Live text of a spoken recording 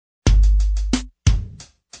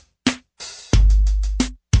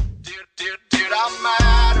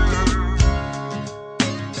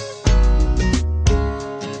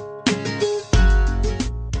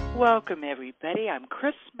Welcome, everybody. I'm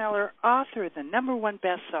Chris Miller, author of the #1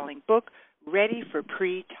 best-selling book, Ready for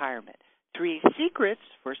Pre-Retirement: 3 Secrets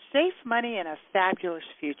for Safe Money and a Fabulous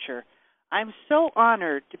Future. I'm so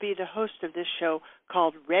honored to be the host of this show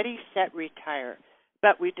called Ready, Set, Retire.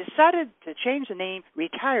 But we decided to change the name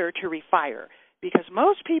Retire to Refire because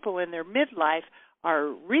most people in their midlife are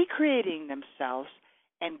recreating themselves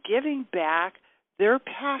and giving back their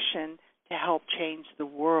passion to help change the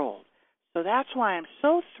world. So that's why I'm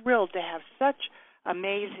so thrilled to have such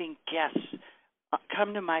amazing guests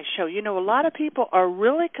come to my show. You know, a lot of people are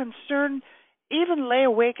really concerned, even lay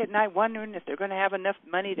awake at night wondering if they're going to have enough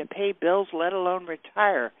money to pay bills, let alone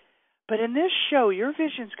retire. But in this show, your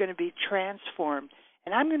vision is going to be transformed,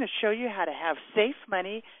 and I'm going to show you how to have safe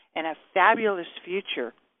money and a fabulous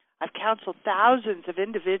future. I've counseled thousands of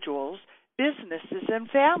individuals, businesses, and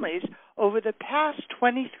families over the past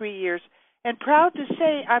 23 years, and proud to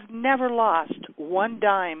say I've never lost one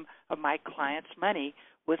dime of my clients' money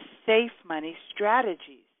with safe money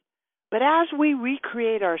strategies. But as we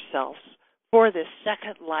recreate ourselves for this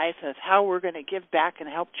second life of how we're going to give back and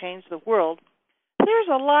help change the world, there's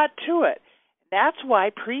a lot to it. That's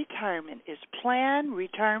why pre-retirement is plan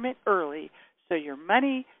retirement early so your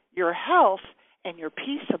money, your health, and your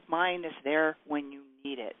peace of mind is there when you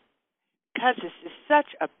need it. Because this is such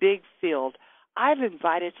a big field, I've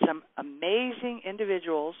invited some amazing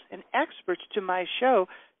individuals and experts to my show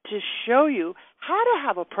to show you how to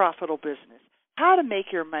have a profitable business, how to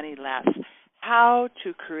make your money last, how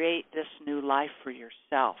to create this new life for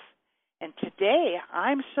yourself. And today,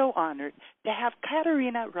 I'm so honored to have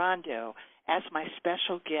Katerina Rondo as my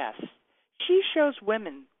special guest. She shows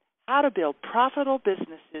women how to build profitable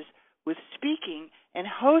businesses with speaking and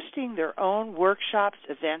hosting their own workshops,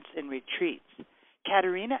 events, and retreats.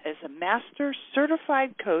 Katerina is a master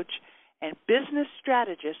certified coach and business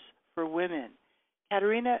strategist for women.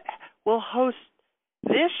 Katerina will host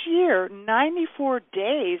this year 94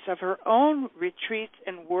 days of her own retreats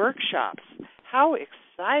and workshops. How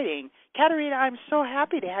exciting. Katerina, I'm so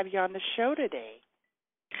happy to have you on the show today.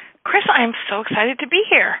 Chris, I'm so excited to be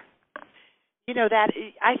here. You know, that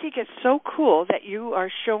I think it's so cool that you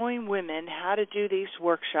are showing women how to do these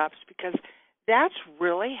workshops because that's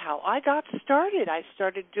really how I got started. I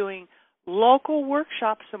started doing local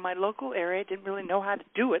workshops in my local area. I didn't really know how to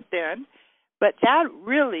do it then, but that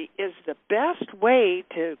really is the best way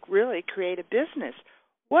to really create a business.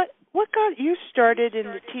 What got you started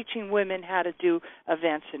in teaching women how to do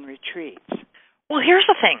events and retreats? Well, here's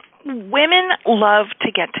the thing. Women love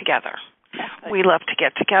to get together. We love to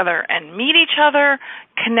get together and meet each other,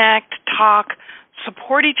 connect, talk,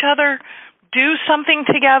 support each other, do something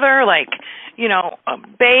together like,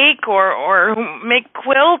 bake or make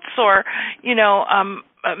quilts or,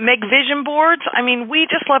 make vision boards. I mean, we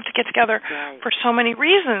just love to get together for so many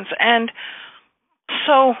reasons. And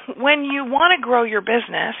so when you want to grow your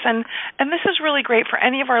business, and this is really great for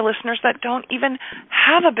any of our listeners that don't even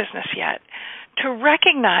have a business yet, to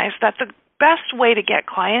recognize that the best way to get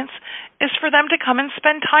clients is for them to come and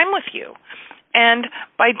spend time with you. And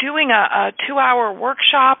by doing a 2-hour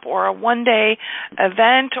workshop or a 1-day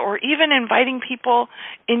event or even inviting people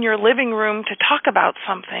in your living room to talk about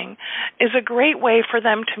something is a great way for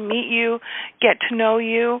them to meet you, get to know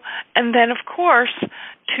you, and then, of course,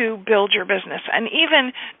 to build your business. And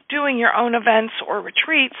even doing your own events or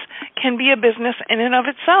retreats can be a business in and of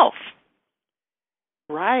itself.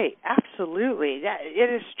 Right, absolutely. It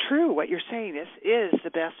is true what you're saying. This is the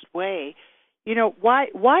best way. You know, why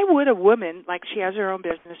would a woman, like she has her own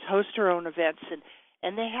business, host her own events,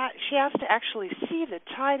 and she has to actually see the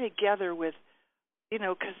tie together with,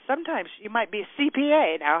 because sometimes you might be a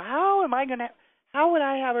CPA. Now, how would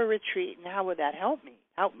I have a retreat, and how would that help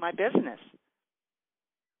my business?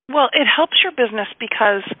 Well, it helps your business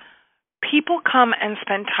because people come and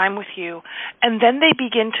spend time with you, and then they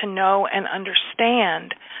begin to know and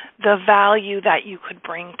understand the value that you could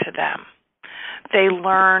bring to them. They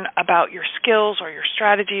learn about your skills or your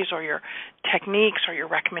strategies or your techniques or your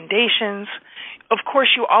recommendations. Of course,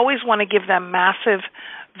 you always want to give them massive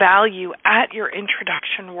value at your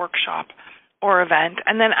introduction workshop or event,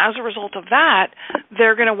 and then as a result of that,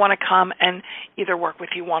 they're going to want to come and either work with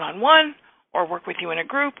you one-on-one or work with you in a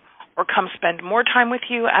group or come spend more time with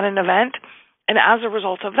you at an event. And as a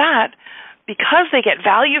result of that, because they get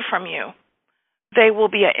value from you, they will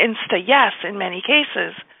be an insta-yes in many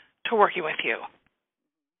cases to working with you.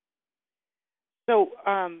 So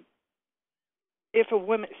if a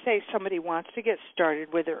woman, say somebody wants to get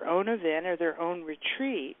started with their own event or their own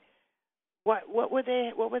retreat, What would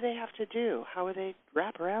they have to do? How would they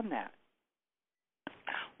wrap around that?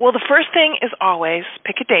 Well, the first thing is always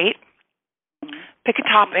pick a date, Mm-hmm. pick a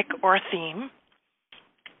topic or a theme,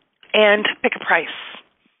 and pick a price.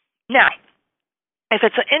 Now, if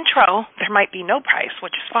it's an intro, there might be no price,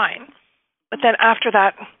 which is fine. But then after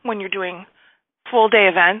that, when you're doing full day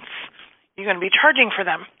events, you're going to be charging for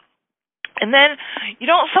them. And then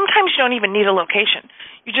sometimes you don't even need a location.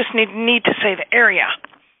 You just need to say the area.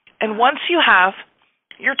 And once you have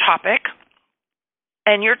your topic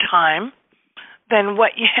and your time, then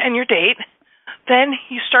and your date, then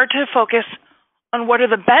you start to focus on what are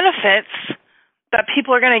the benefits that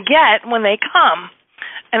people are going to get when they come.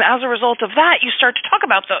 And as a result of that, you start to talk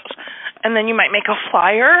about those. And then you might make a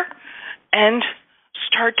flyer and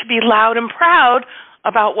start to be loud and proud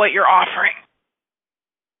about what you're offering.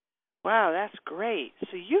 Wow, that's great.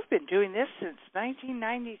 So you've been doing this since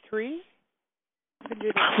 1993?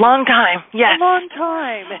 Long time, yes. A long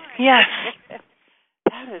time. Yes.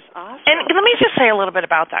 That is awesome. And let me just say a little bit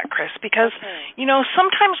about that, Chris, because,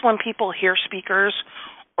 sometimes when people hear speakers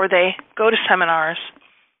or they go to seminars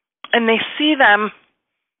and they see them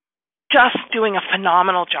just doing a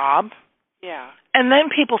phenomenal job, yeah, and then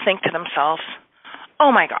people think to themselves,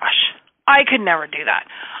 oh my gosh, I could never do that.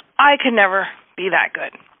 I could never be that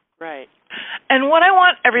good. Right. And what I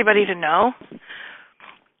want everybody to know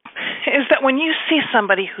is that when you see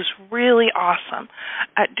somebody who's really awesome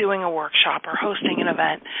at doing a workshop or hosting an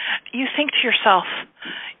event, you think to yourself,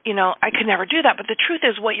 I could never do that. But the truth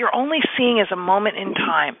is what you're only seeing is a moment in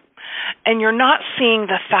time. And you're not seeing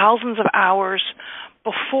the thousands of hours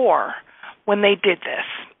before when they did this.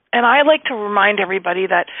 And I like to remind everybody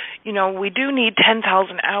that, we do need 10,000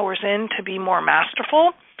 hours in to be more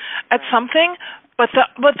masterful at something. But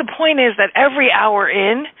the point is that every hour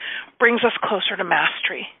in brings us closer to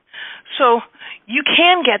mastery. So you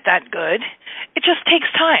can get that good. It just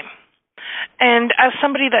takes time. And as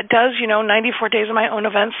somebody that does, 94 days of my own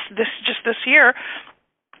events this year,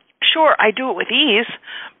 sure, I do it with ease,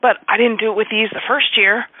 but I didn't do it with ease the first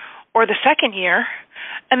year or the second year.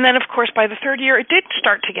 And then, of course, by the third year, it did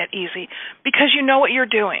start to get easy because you know what you're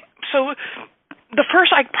doing. So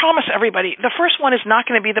I promise everybody, the first one is not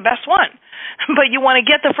going to be the best one. But you want to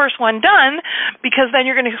get the first one done because then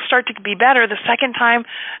you're going to start to be better the second time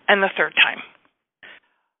and the third time.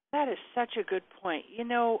 That is such a good point.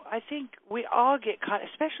 I think we all get caught,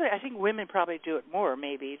 especially I think women probably do it more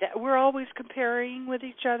maybe, that we're always comparing with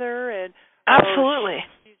each other and absolutely.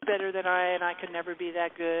 She's better than I and I could never be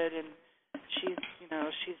that good and she's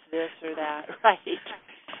this or that, right?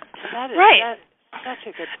 So that is right. That's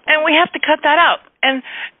a good point. And we have to cut that out. And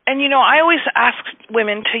I always ask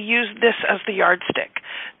women to use this as the yardstick.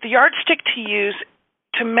 The yardstick to use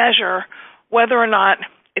to measure whether or not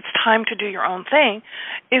it's time to do your own thing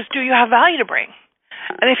is, do you have value to bring?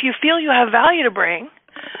 And if you feel you have value to bring,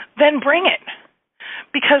 then bring it.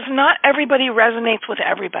 Because not everybody resonates with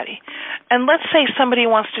everybody. And let's say somebody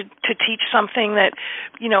wants to teach something that,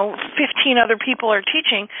 15 other people are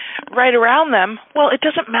teaching right around them. Well, it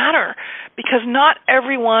doesn't matter because not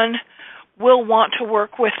everyone will want to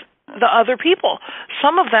work with the other people.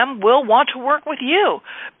 Some of them will want to work with you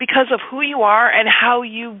because of who you are and how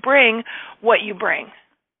you bring what you bring.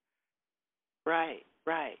 Right.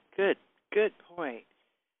 Good point.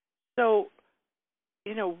 So,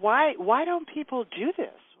 why don't people do this?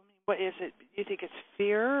 I mean, what is it? Do you think it's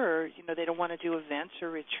fear, or they don't want to do events or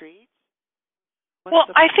retreats?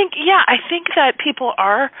 I think that people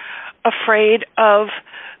are afraid of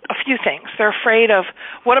a few things. They're afraid of,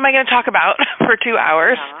 what am I going to talk about for 2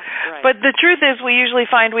 hours? Right. But the truth is we usually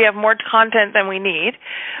find we have more content than we need.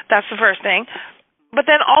 That's the first thing. But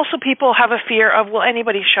then also people have a fear of, will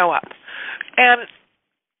anybody show up? And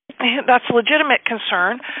that's a legitimate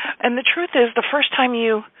concern. And the truth is, the first time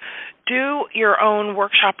you do your own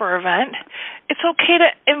workshop or event, it's okay to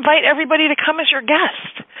invite everybody to come as your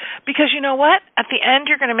guest. Because you know what? At the end,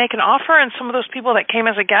 you're going to make an offer, and some of those people that came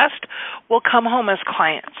as a guest will come home as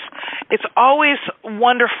clients. It's always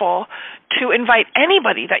wonderful to invite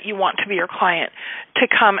anybody that you want to be your client to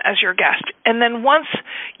come as your guest. And then once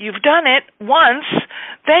you've done it once,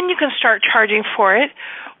 then you can start charging for it,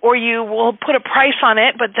 or you will put a price on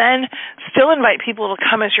it, but then still invite people to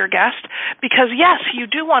come as your guest. Because, yes, you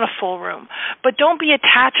do want a full room, but don't be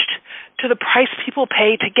attached to the price people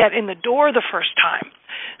pay to get in the door the first time.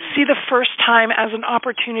 See the first time as an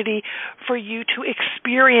opportunity for you to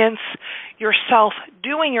experience yourself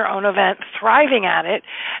doing your own event, thriving at it,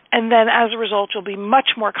 and then as a result, you'll be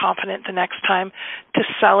much more confident the next time to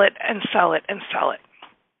sell it and sell it and sell it.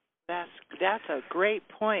 That's a great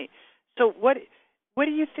point. So what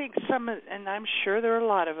do you think and I'm sure there are a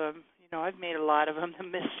lot of them, I've made a lot of them, the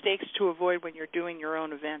mistakes to avoid when you're doing your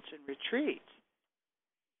own events and retreats.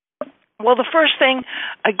 Well, the first thing,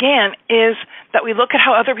 again, is that we look at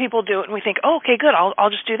how other people do it and we think, oh, okay, good,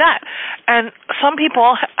 I'll just do that. And some people,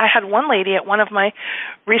 I had one lady at one of my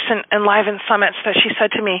recent Enliven summits that she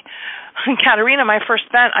said to me, Katerina, my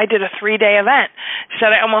first event, I did a 3-day event. She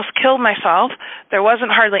said, I almost killed myself. There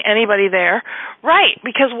wasn't hardly anybody there. Right,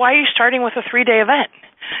 because why are you starting with a 3-day event?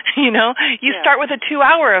 You start with a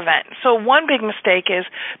 2-hour event. So one big mistake is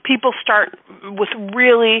people start with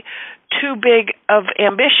really too big of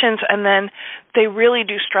ambitions, and then they really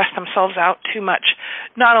do stress themselves out too much,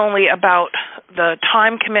 not only about the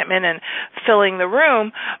time commitment and filling the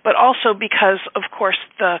room, but also because, of course,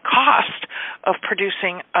 the cost of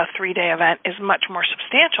producing a 3-day event is much more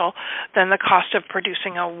substantial than the cost of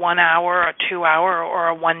producing a 1-hour, a 2-hour, or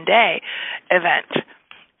a 1-day event.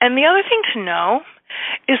 And the other thing to know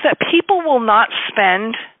is that people will not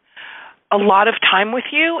spend a lot of time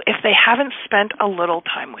with you if they haven't spent a little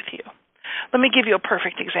time with you. Let me give you a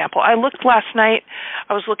perfect example. I looked last night,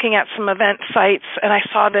 I was looking at some event sites, and I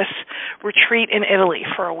saw this retreat in Italy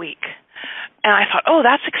for a week. And I thought, oh,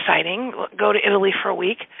 that's exciting, go to Italy for a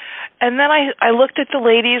week. And then I looked at the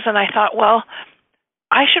ladies, and I thought, well,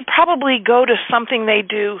 I should probably go to something they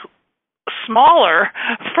do smaller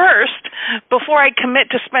first before I commit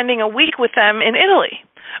to spending a week with them in Italy,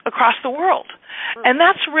 across the world. And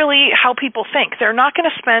that's really how people think. They're not going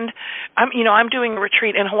to spend, I'm doing a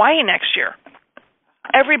retreat in Hawaii next year.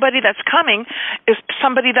 Everybody that's coming is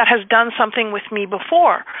somebody that has done something with me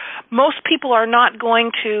before. Most people are not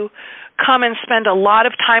going to come and spend a lot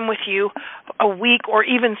of time with you, a week or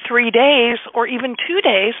even 3 days or even 2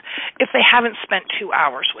 days, if they haven't spent 2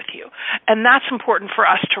 hours with you. And that's important for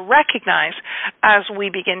us to recognize as we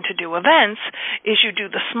begin to do events, is you do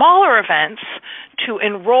the smaller events to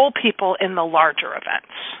enroll people in the larger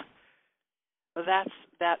events. Well,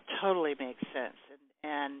 that totally makes sense.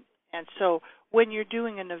 And so when you're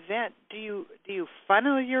doing an event, do you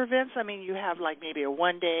funnel your events? I mean, you have like maybe a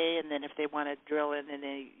 1 day, and then if they want to drill in, then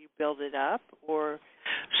you build it up, or?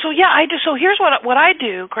 So yeah, I do. So here's what I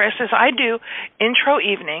do, Chris, is I do intro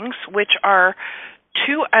evenings, which are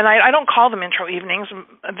two, and I don't call them intro evenings.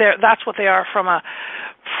 That's what they are from a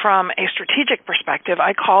strategic perspective.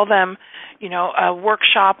 I call them, a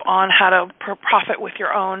workshop on how to profit with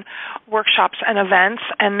your own workshops and events.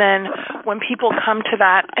 And then when people come to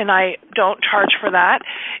that, and I don't charge for that,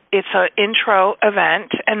 it's an intro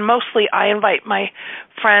event. And mostly I invite my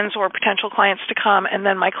friends or potential clients to come, and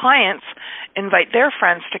then my clients invite their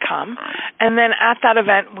friends to come. And then at that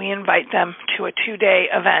event, we invite them to a 2-day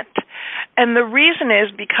event. And the reason is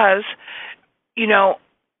because,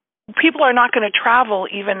 people are not going to travel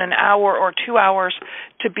even an hour or 2 hours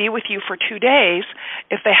to be with you for 2 days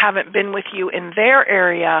if they haven't been with you in their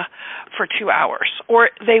area for 2 hours, or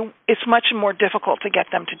it's much more difficult to get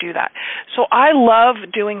them to do that. So I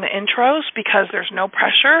love doing the intros because there's no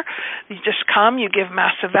pressure. You just come, you give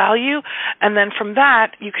massive value, and then from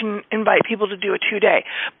that you can invite people to do a 2-day.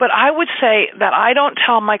 But I would say that I don't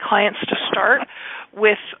tell my clients to start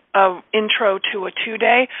with an intro to a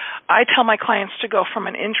 2-day. I tell my clients to go from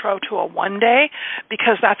an intro to a 1-day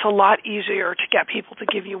because that's a lot easier to get people to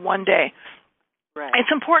give you 1 day. Right.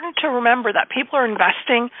 It's important to remember that people are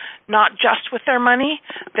investing not just with their money,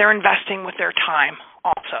 they're investing with their time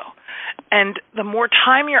also. And the more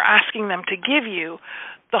time you're asking them to give you,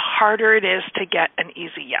 the harder it is to get an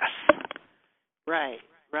easy yes. Right.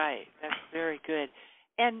 That's very good.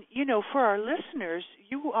 And, for our listeners,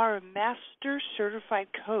 you are a master certified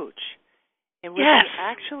coach. And was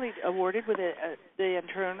actually awarded with the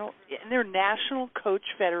International Coach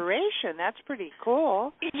Federation. That's pretty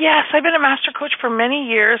cool. Yes, I've been a master coach for many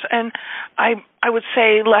years, and I would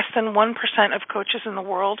say less than 1% of coaches in the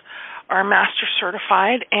world are master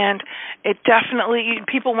certified. And it definitely,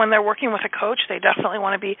 people when they're working with a coach, they definitely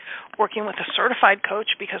want to be working with a certified coach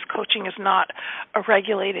because coaching is not a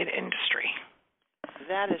regulated industry.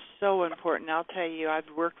 That is so important. I'll tell you, I've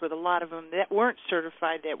worked with a lot of them that weren't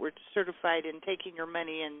certified, that were certified in taking your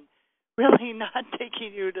money and really not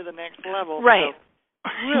taking you to the next level. Right. So,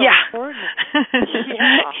 really important.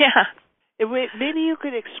 Yeah. Maybe you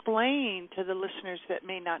could explain to the listeners that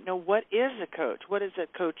may not know, what is a coach? What does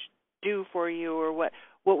a coach do for you, or what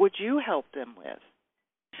would you help them with?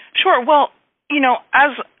 Sure. Well,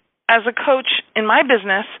 as a coach in my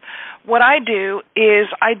business, what I do is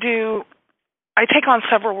I take on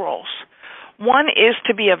several roles. One is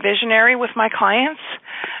to be a visionary with my clients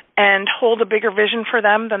and hold a bigger vision for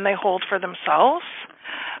them than they hold for themselves.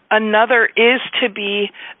 Another is to be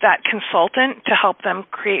that consultant to help them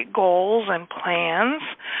create goals and plans.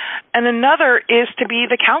 And another is to be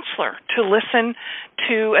the counselor, to listen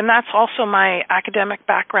to, and that's also my academic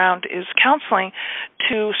background is counseling,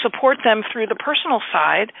 to support them through the personal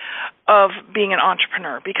side of being an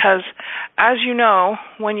entrepreneur. Because as you know,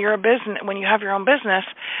 when you have your own business,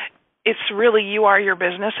 it's really you are your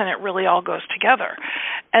business, and it really all goes together.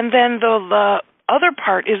 And then the other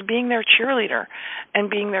part is being their cheerleader and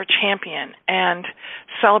being their champion and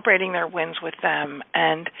celebrating their wins with them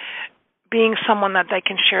and being someone that they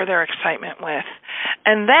can share their excitement with.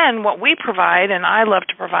 And then what we provide, and I love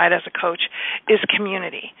to provide as a coach, is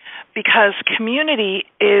community. Because community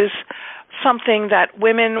is something that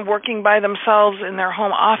women working by themselves in their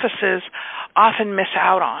home offices often miss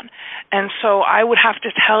out on. And so I would have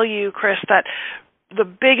to tell you, Chris, that the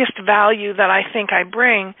biggest value that I think I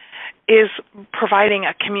bring is providing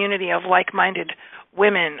a community of like-minded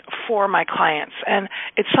women for my clients. And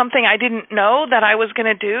it's something I didn't know that I was going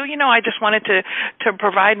to do. I just wanted to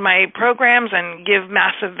provide my programs and give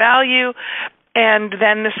massive value. And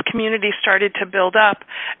then this community started to build up,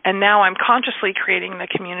 and now I'm consciously creating the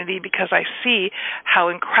community because I see how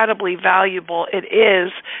incredibly valuable it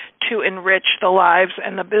is to enrich the lives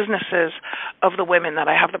and the businesses of the women that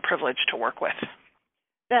I have the privilege to work with.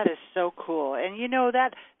 That is so cool. And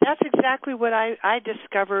that's exactly what I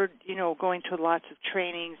discovered, going to lots of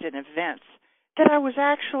trainings and events, that I was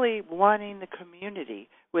actually wanting the community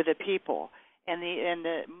with the people and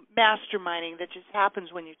the masterminding that just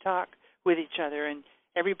happens when you talk with each other and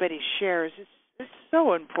everybody shares. It's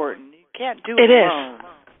so important. You can't do it alone.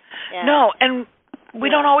 No, and we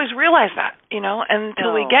don't always realize that,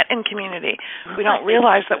 until we get in community. We don't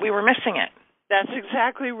realize that we were missing it. That's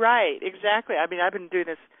exactly right. Exactly. I mean, I've been doing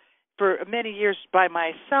this for many years by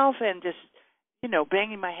myself and just,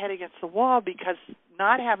 banging my head against the wall because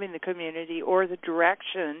not having the community or the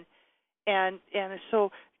direction. And so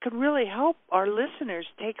it could really help our listeners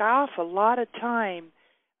take off a lot of time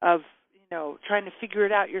of, trying to figure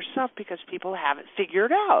it out yourself because people haven't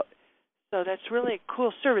figured out. So that's really a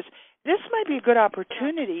cool service. This might be a good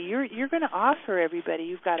opportunity. You're going to offer everybody.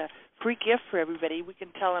 You've got a free gift for everybody. We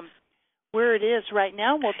can tell them where it is right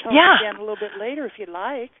now. We'll tell them again a little bit later if you'd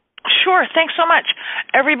like. Sure. Thanks so much.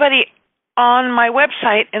 Everybody on my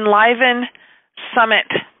website,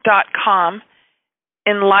 enlivensummit.com,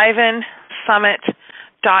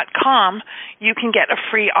 enlivensummit.com, you can get a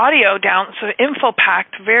free audio down, so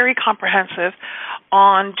info-packed, very comprehensive,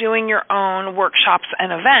 on doing your own workshops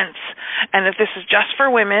and events. And if this is just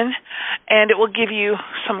for women, and it will give you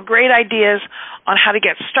some great ideas on how to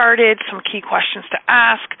get started, some key questions to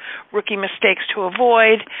ask, rookie mistakes to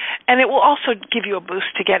avoid, and it will also give you a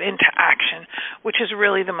boost to get into action, which is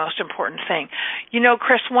really the most important thing.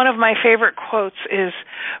 Chris, one of my favorite quotes is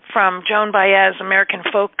from Joan Baez, American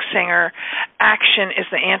folk singer, "Action is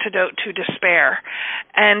the antidote to despair."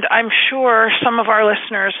 And I'm sure some of our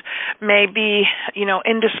listeners may be,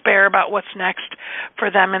 in despair about what's next for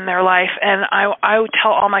them in their life. And I would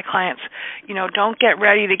tell all my clients, don't get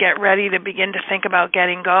ready to begin to think about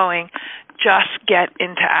getting going. Just get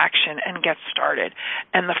into action and get started.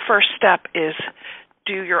 And the first step is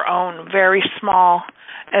do your own very small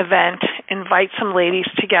event, invite some ladies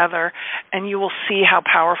together, and you will see how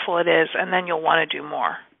powerful it is, and then you'll want to do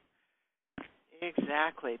more.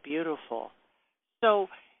 Exactly. Beautiful. So,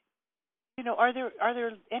 are there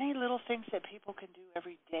any little things that people can do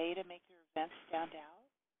every day to make their events stand out?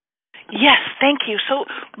 Yes, thank you. So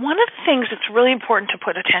one of the things that's really important to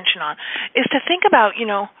put attention on is to think about,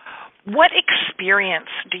 what experience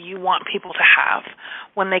do you want people to have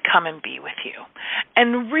when they come and be with you?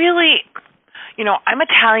 And really, I'm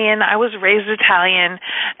Italian. I was raised Italian.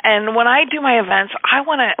 And when I do my events, I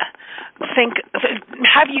want to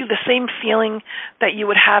have you the same feeling that you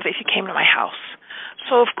would have if you came to my house.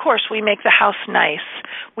 So, of course, we make the house nice.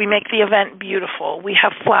 We make the event beautiful. We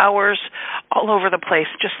have flowers all over the place,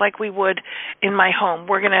 just like we would in my home.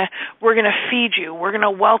 We're gonna feed you. We're gonna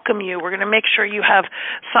welcome you. We're gonna make sure you have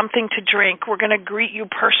something to drink. We're gonna greet you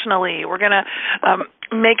personally. We're gonna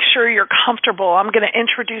make sure you're comfortable. I'm gonna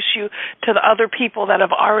introduce you to the other people that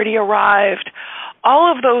have already arrived. All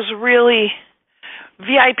of those really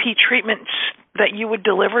VIP treatments that you would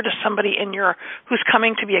deliver to somebody who's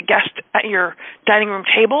coming to be a guest at your dining room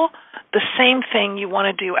table, the same thing you want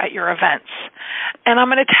to do at your events. And I'm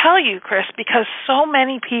going to tell you, Chris, because so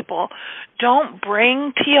many people don't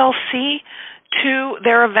bring TLC to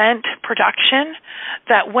their event production,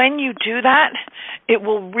 that when you do that, it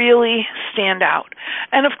will really stand out.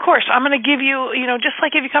 And of course, I'm going to give you, just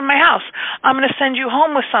like if you come to my house, I'm going to send you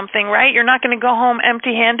home with something, right? You're not going to go home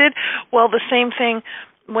empty-handed. Well, the same thing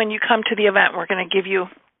when you come to the event, we're going to give you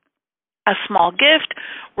a small gift.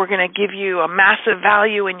 We're going to give you a massive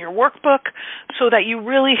value in your workbook so that you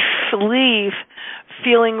really leave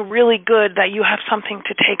feeling really good that you have something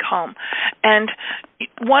to take home. And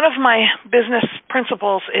one of my business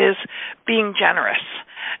principles is being generous.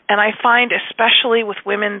 And I find, especially with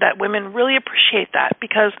women, that women really appreciate that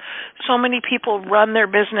because so many people run their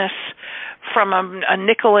business from a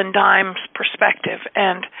nickel and dime perspective,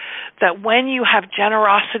 and that when you have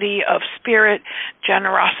generosity of spirit,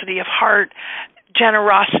 generosity of heart,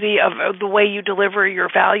 generosity of the way you deliver your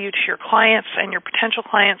value to your clients and your potential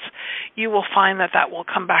clients, you will find that that will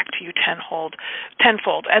come back to you tenfold.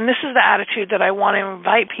 And this is the attitude that I want to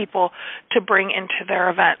invite people to bring into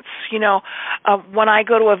their events. When I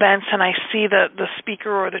go to events and I see the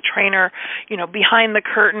speaker or the trainer, behind the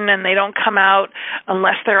curtain, and they don't come out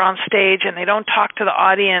unless they're on stage and they don't talk to the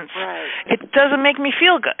audience, right. It doesn't make me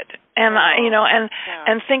feel good. And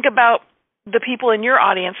and think about the people in your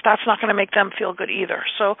audience. That's not going to make them feel good either.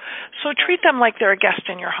 So treat them like they're a guest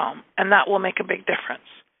in your home, and that will make a big difference.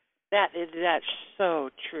 That's so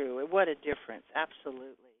true. What a difference.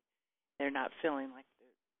 Absolutely. They're not feeling like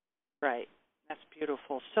they're right. That's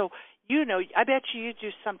beautiful. So, I bet you do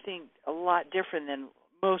something a lot different than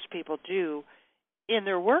most people do in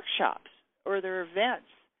their workshops or their events.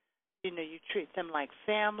 You treat them like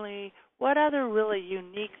family. What other really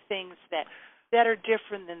unique things that are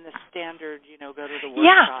different than the standard, go to the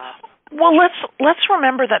workshop? Yeah. Well, let's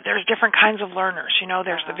remember that there's different kinds of learners.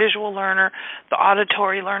 There's the visual learner, the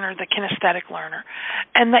auditory learner, the kinesthetic learner,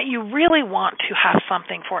 and that you really want to have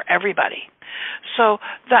something for everybody. So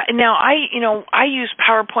that now I use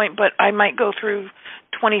PowerPoint, but I might go through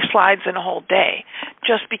 20 slides in a whole day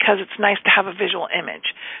just because it's nice to have a visual image.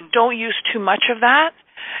 Mm-hmm. Don't use too much of that.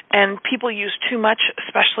 And people use too much,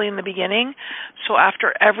 especially in the beginning. So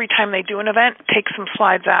after every time they do an event, take some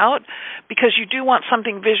slides out because you do want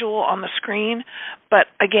something visual on the screen, but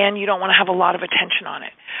again, you don't want to have a lot of attention on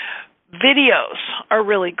it. Videos are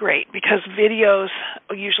really great because videos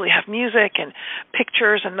usually have music and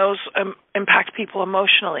pictures, and those impact people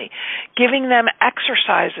emotionally. Giving them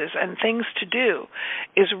exercises and things to do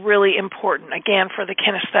is really important, again, for the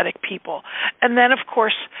kinesthetic people. And then, of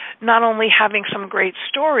course, not only having some great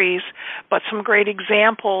stories, but some great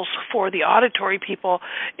examples for the auditory people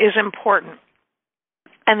is important.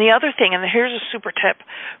 And the other thing, and here's a super tip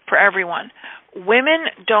for everyone,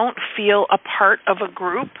 women don't feel a part of a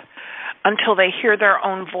group until they hear their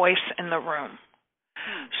own voice in the room.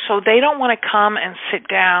 So they don't want to come and sit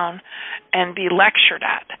down and be lectured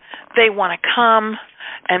at. They want to come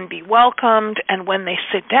and be welcomed, and when they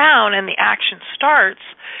sit down and the action starts,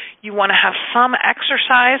 you want to have some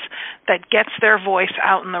exercise that gets their voice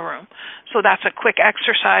out in the room. So that's a quick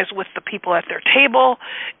exercise with the people at their table.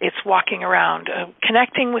 It's walking around,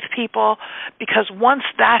 connecting with people, because once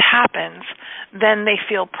that happens, then they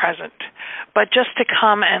feel present. But just to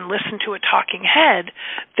come and listen to a talking head,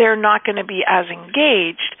 they're not going to be as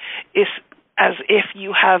engaged as if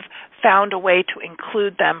you have found a way to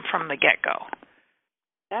include them from the get-go.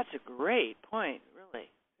 That's a great point, really.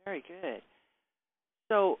 Very good.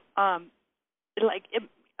 So, I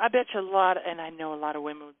bet you and I know a lot of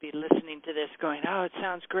women would be listening to this going, oh, it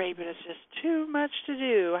sounds great, but it's just too much to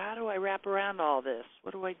do. How do I wrap around all this?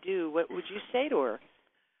 What do I do? What would you say to her?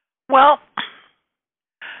 Well,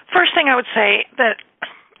 first thing I would say that,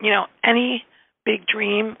 any big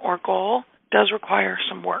dream or goal does require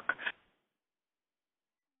some work.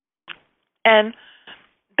 And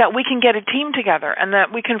that we can get a team together and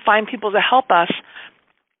that we can find people to help us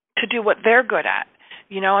to do what they're good at.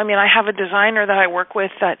 I have a designer that I work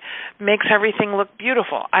with that makes everything look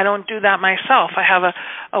beautiful. I don't do that myself. I have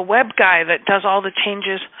a web guy that does all the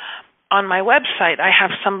changes on my website. I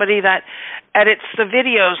have somebody that edits the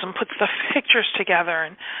videos and puts the pictures together,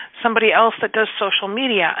 and somebody else that does social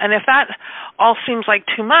media. And if that all seems like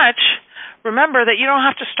too much, remember that you don't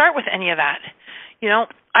have to start with any of that.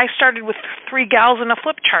 I started with 3 gals in a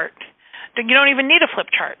flip chart. You don't even need a flip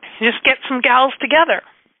chart. You just get some gals together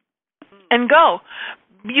and go.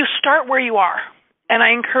 You start where you are. And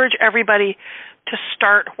I encourage everybody to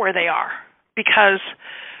start where they are, because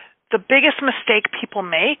the biggest mistake people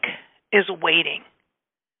make is waiting.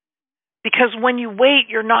 Because when you wait,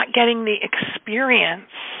 you're not getting the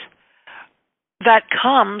experience that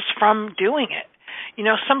comes from doing it.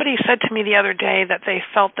 Somebody said to me the other day that they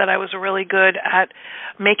felt that I was really good at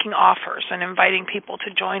making offers and inviting people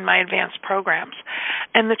to join my advanced programs.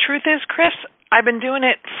 And the truth is, Chris, I've been doing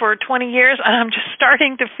it for 20 years, and I'm just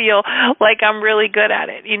starting to feel like I'm really good at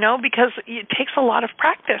it, because it takes a lot of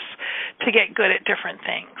practice to get good at different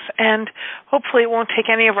things. And hopefully it won't take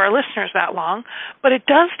any of our listeners that long, but it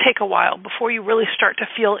does take a while before you really start to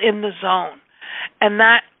feel in the zone. And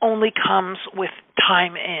that only comes with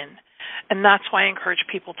time in. And that's why I encourage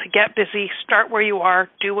people to get busy, start where you are,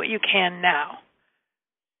 do what you can now.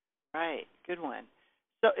 Right, good one.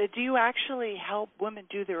 So do you actually help women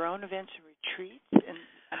do their own events and retreats and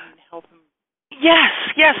help them? Yes.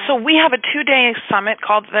 So we have a 2-day summit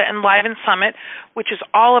called the Enliven Summit, which is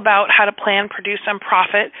all about how to plan, produce, and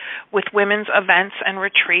profit with women's events and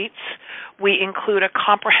retreats. We include a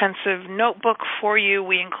comprehensive notebook for you.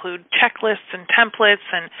 We include checklists and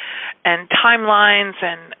templates and timelines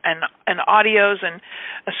and audios and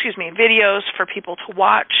videos for people to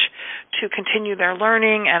watch to continue their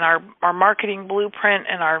learning, and our marketing blueprint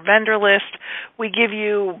and our vendor list. We give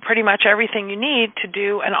you pretty much everything you need to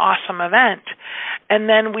do an awesome event. And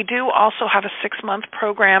then we do also have a 6-month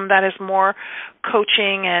program that is more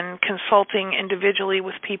coaching and consulting individually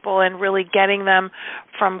with people and really getting them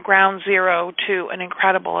from ground zero to an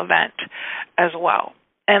incredible event as well.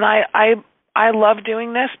 And I love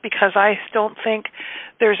doing this because I don't think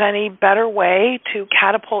there's any better way to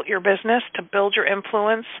catapult your business, to build your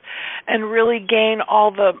influence, and really gain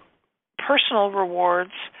all the personal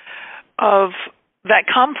rewards that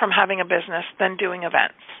come from having a business than doing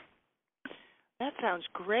events. That sounds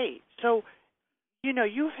great. So,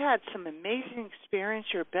 you've had some amazing experience.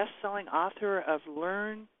 You're a best-selling author of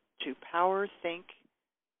Learn to Power Think,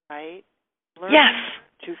 right? Yes.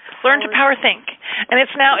 Learn to Power Think. And it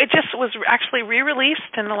just was actually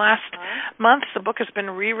re-released in the last month. The book has been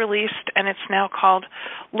re-released, and it's now called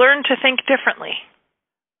Learn to Think Differently.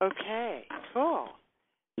 Okay, cool.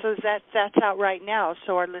 So that's out right now,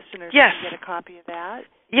 so our listeners Yes. can get a copy of that?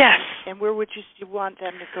 Yes. And where would you want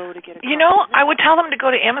them to go to get a copy? I would tell them to go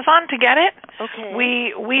to Amazon to get it. Okay.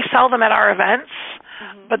 We sell them at our events,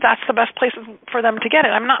 but that's the best place for them to get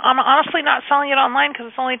it. I'm honestly not selling it online because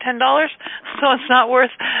it's only $10, so it's not worth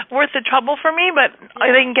the trouble for me. But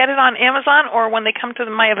they can get it on Amazon, or when they come to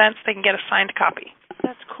my events, they can get a signed copy.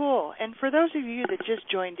 That's cool. And for those of you that just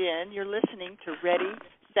joined in, you're listening to Ready,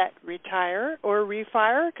 Set, Retire, or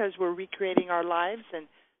Refire, because we're recreating our lives and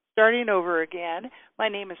starting over again. My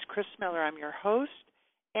name is Chris Miller. I'm your host,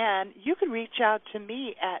 and you can reach out to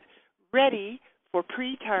me at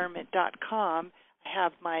readyforpretirement.com. I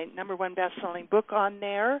have my #1 best-selling book on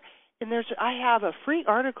there, and I have a free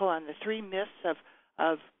article on the 3 myths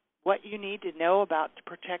of what you need to know about to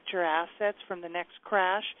protect your assets from the next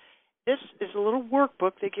crash. This is a little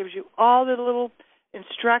workbook that gives you all the little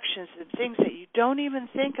instructions and things that you don't even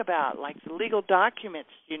think about, like the legal documents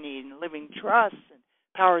you need and living trusts and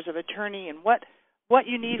powers of attorney and what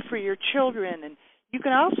you need for your children. And you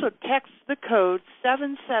can also text the code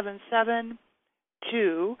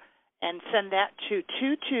 7772 and send that to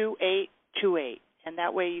 22828. And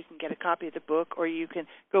that way you can get a copy of the book, or you can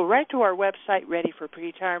go right to our website, Ready for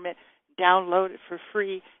Pretirement, download it for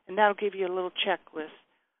free, and that'll give you a little checklist.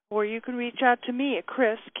 Or you can reach out to me at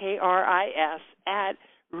Chris, K-R-I-S, at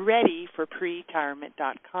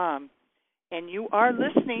readyforpretirement.com. And you are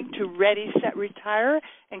listening to Ready, Set, Retire,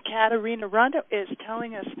 and Katerina Rondo is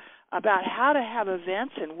telling us about how to have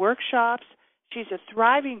events and workshops. She's a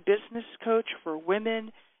thriving business coach for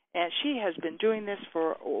women, and she has been doing this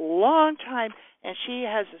for a long time, and she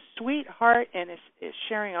has a sweet heart and is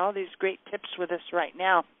sharing all these great tips with us right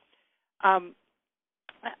now.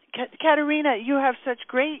 Katerina, you have such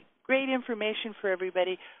great information for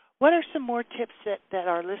everybody. What are some more tips that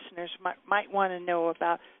our listeners might want to know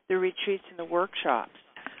about the retreats and the workshops?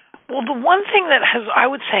 Well, the one thing that I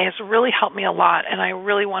would say has really helped me a lot, and I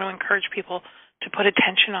really want to encourage people to put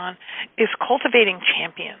attention on, is cultivating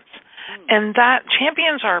champions. And that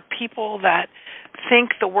champions are people that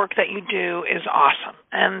think the work that you do is awesome,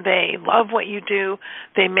 and they love what you do.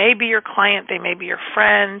 They may be your client, they may be your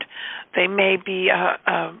friend, they may be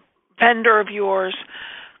a vendor of yours.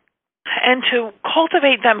 And to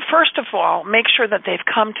cultivate them, first of all, make sure that they've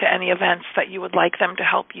come to any events that you would like them to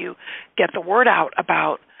help you get the word out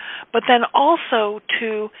about, but then also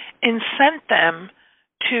to incent them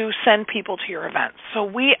to send people to your events. So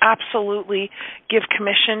we absolutely give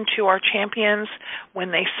commission to our champions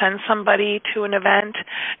when they send somebody to an event.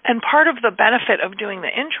 And part of the benefit of doing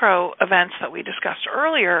the intro events that we discussed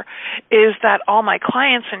earlier is that all my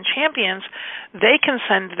clients and champions, they can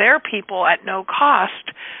send their people at no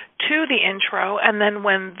cost to the intro, and then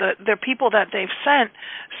when the people that they've sent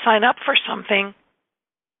sign up for something,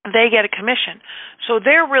 they get a commission. So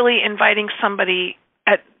they're really inviting somebody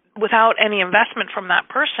without any investment from that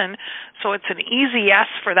person, so it's an easy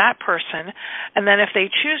yes for that person. And then if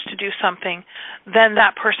they choose to do something, then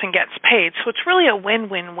that person gets paid. So it's really a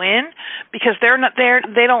win-win-win, because they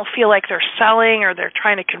don't feel like they're selling or they're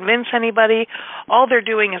trying to convince anybody. All they're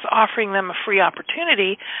doing is offering them a free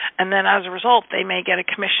opportunity, and then as a result, they may get a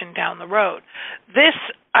commission down the road. This,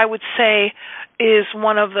 I would say, is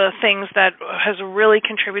one of the things that has really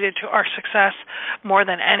contributed to our success more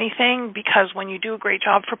than anything, because when you do a great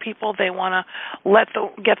job for people, they want to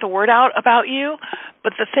get the word out about you.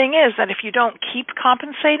 But the thing is that if you don't keep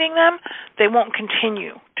compensating them, they won't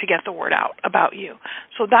continue to get the word out about you.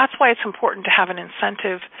 So that's why it's important to have an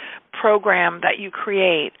incentive program that you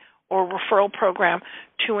create, or referral program,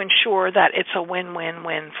 to ensure that it's a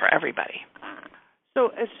win-win-win for everybody. So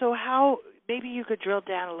how, maybe you could drill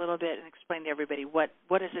down a little bit and explain to everybody what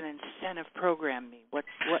does an incentive program mean?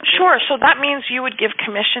 Sure. So that means you would give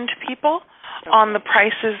commission to people on the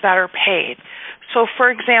prices that are paid. So, for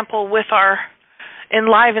example, with our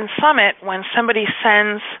Enliven Summit, when somebody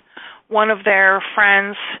sends one of their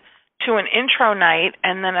friends to an intro night,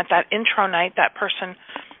 and then at that intro night that person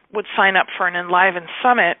would sign up for an Enliven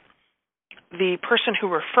Summit, the person who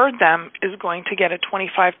referred them is going to get a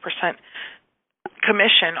 25%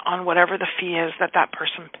 commission on whatever the fee is that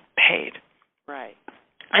person paid. Right.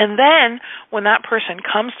 And then when that person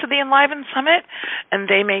comes to the Enliven Summit, and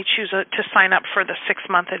they may choose to sign up for the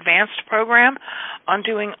 6-month advanced program on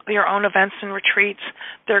doing your own events and retreats,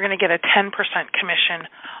 they're going to get a 10% commission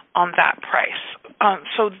on that price.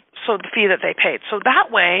 So the fee that they paid. So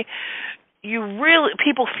that way,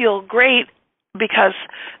 people feel great, because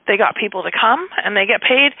they got people to come and they get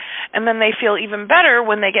paid, and then they feel even better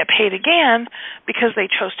when they get paid again because they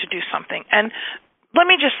chose to do something. And let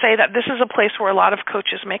me just say that this is a place where a lot of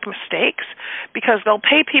coaches make mistakes, because they'll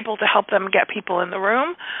pay people to help them get people in the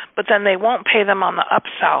room, but then they won't pay them on the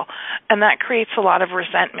upsell, and that creates a lot of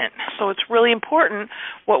resentment. So it's really important.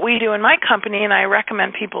 What we do in my company, and I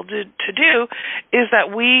recommend people to do, is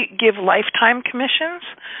that we give lifetime commissions,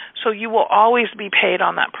 so you will always be paid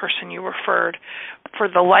on that person you referred for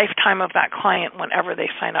the lifetime of that client whenever they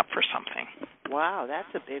sign up for something. Wow,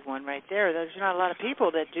 that's a big one right there. There's not a lot of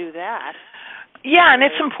people that do that. Yeah, and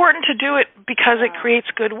it's important to do it because it creates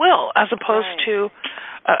goodwill, as opposed to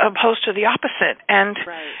the opposite. And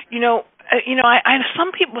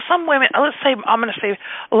some women. I'm going to say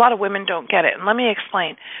a lot of women don't get it, and let me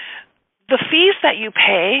explain. The fees that you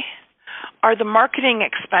pay are the marketing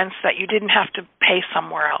expense that you didn't have to pay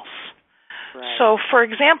somewhere else. Right. So, for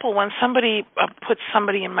example, when somebody puts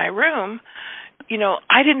somebody in my room,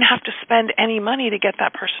 I didn't have to spend any money to get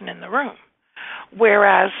that person in the room,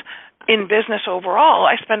 whereas in business overall,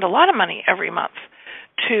 I spend a lot of money every month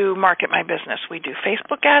to market my business. We do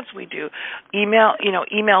Facebook ads, we do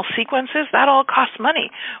email sequences. That all costs money.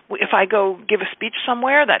 If I go give a speech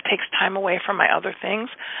somewhere, that takes time away from my other things.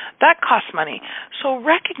 That costs money. So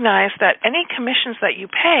recognize that any commissions that you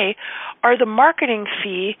pay are the marketing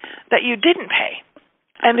fee that you didn't pay,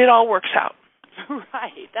 and it all works out.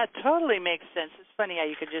 Right. That totally makes sense. It's funny how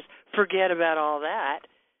you could just forget about all that.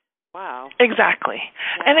 Wow. Exactly.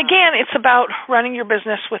 Wow. And again, it's about running your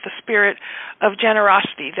business with a spirit of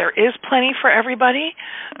generosity. There is plenty for everybody.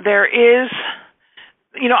 There is,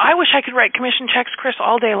 I wish I could write commission checks, Chris,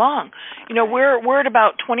 all day long. We're at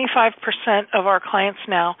about 25% of our clients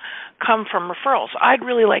now come from referrals. I'd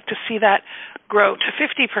really like to see that grow to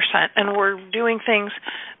 50%, and we're doing things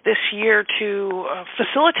this year to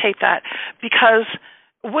facilitate that, because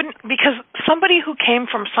somebody who came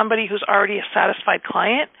from somebody who's already a satisfied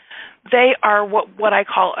client, they are what I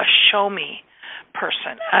call a show-me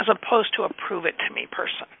person, as opposed to a prove-it-to-me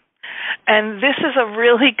person. And this is a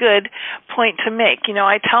really good point to make.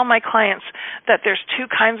 I tell my clients that there's 2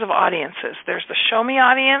 kinds of audiences. There's the show-me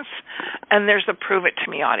audience, and there's the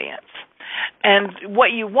prove-it-to-me audience. And what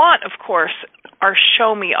you want, of course, are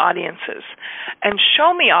show-me audiences. And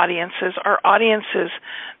show-me audiences are audiences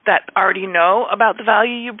that already know about the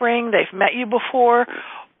value you bring, they've met you before,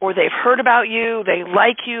 or they've heard about you, they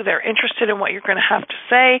like you, they're interested in what you're going to have to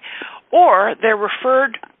say, or they're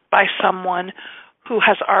referred by someone who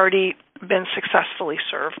has already been successfully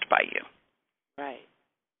served by you. Right.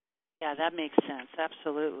 Yeah, that makes sense.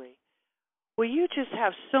 Absolutely. Well, you just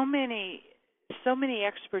have so many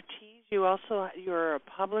expertise. You're a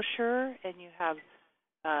publisher, and you have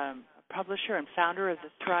a publisher and founder of the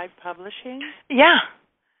Thrive Publishing. Yeah.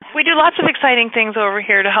 We do lots of exciting things over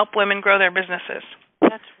here to help women grow their businesses.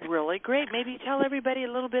 That's really great. Maybe tell everybody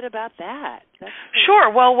a little bit about that.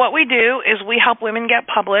 Sure. Well, what we do is we help women get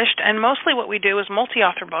published, and mostly what we do is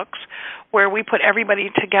multi-author books, where we put everybody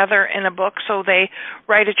together in a book. So they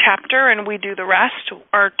write a chapter, and we do the rest.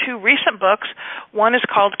 Our two recent books, one is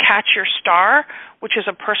called Catch Your Star, which is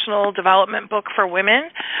a personal development book for women,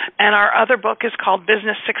 and our other book is called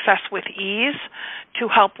Business Success with Ease, to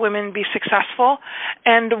help women be successful.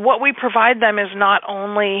 And what we provide them is not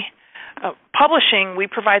only publishing, we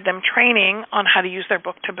provide them training on how to use their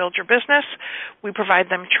book to build your business. We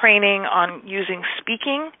provide them training on using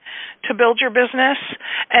speaking to build your business.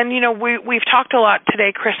 And, we've talked a lot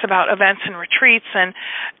today, Chris, about events and retreats, and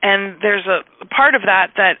there's a part of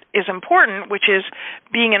that is important, which is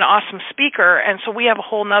being an awesome speaker. And so we have a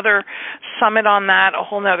whole nother summit on that, a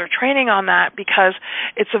whole nother training on that, because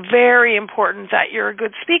it's very important that you're a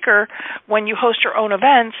good speaker when you host your own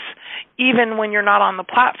events, even when you're not on the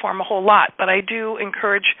platform a whole lot. But I do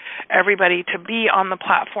encourage everybody to be on the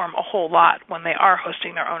platform a whole lot when they are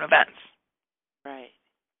hosting their own events. Right.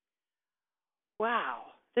 Wow.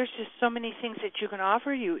 There's just so many things that you can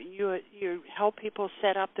offer. You help people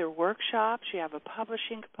set up their workshops. You have a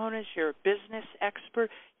publishing component. You're a business expert.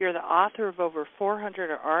 You're the author of over 400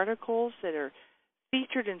 articles that are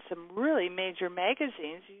featured in some really major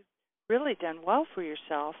magazines. You've really done well for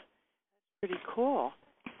yourself. Pretty cool.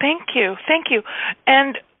 Thank you.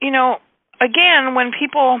 And, again, when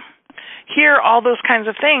people hear all those kinds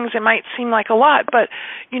of things, it might seem like a lot, but,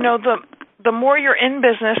 the more you're in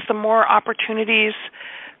business, the more opportunities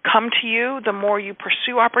come to you, the more you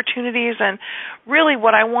pursue opportunities. And really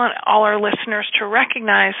what I want all our listeners to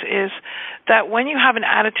recognize is that when you have an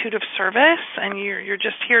attitude of service and you're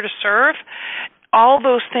just here to serve, all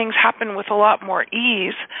those things happen with a lot more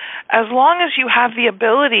ease, as long as you have the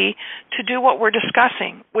ability to do what we're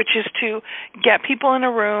discussing, which is to get people in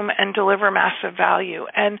a room and deliver massive value.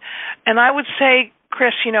 And I would say,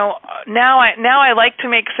 Chris, now I like to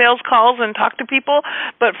make sales calls and talk to people,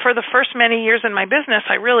 but for the first many years in my business,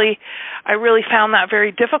 I really found that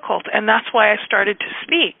very difficult, and that's why I started to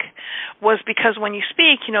speak, was because when you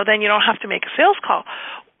speak, then you don't have to make a sales call,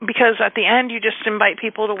 because at the end you just invite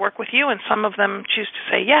people to work with you, and some of them choose to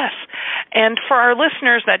say yes. And for our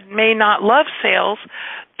listeners that may not love sales,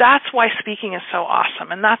 that's why speaking is so awesome,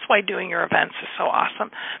 and that's why doing your events is so awesome,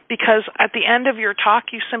 because at the end of your talk,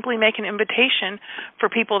 you simply make an invitation for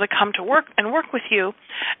people to come to work with you,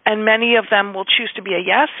 and many of them will choose to be a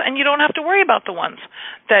yes, and you don't have to worry about the ones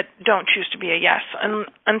that don't choose to be a yes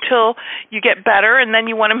until you get better, and then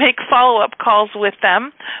you want to make follow-up calls with them.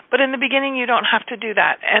 But in the beginning, you don't have to do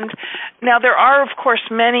that. And now there are, of course,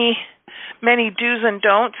 many do's and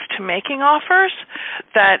don'ts to making offers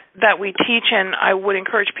that we teach, and I would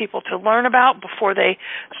encourage people to learn about before they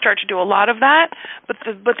start to do a lot of that. But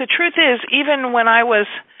the truth is, even when I was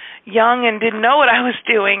young and didn't know what I was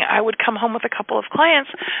doing, I would come home with a couple of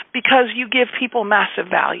clients, because you give people massive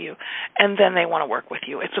value, and then they want to work with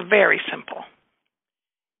you. It's very simple.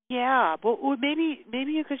 Yeah, well,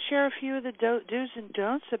 maybe you could share a few of the do's and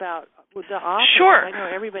don'ts about the offer. Sure. I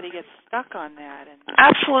know everybody gets stuck on that.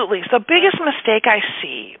 Absolutely. The biggest mistake I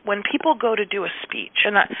see when people go to do a speech,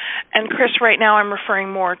 and Chris, right now I'm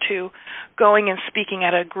referring more to going and speaking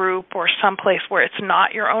at a group or someplace where it's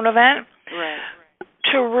not your own event, right.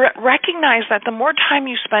 To recognize that the more time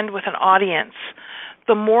you spend with an audience,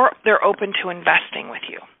 the more they're open to investing with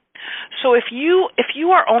you. So if you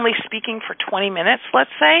are only speaking for 20 minutes,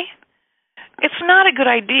 let's say, it's not a good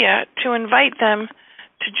idea to invite them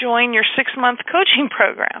to join your 6-month coaching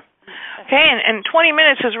program. Okay, and 20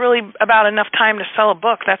 minutes is really about enough time to sell a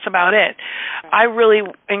book. That's about it. I really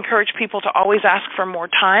encourage people to always ask for more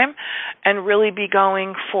time and really be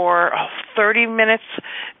going for 30 minutes.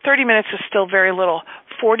 30 minutes is still very little.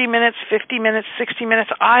 40 minutes, 50 minutes, 60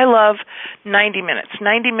 minutes. I love 90 minutes.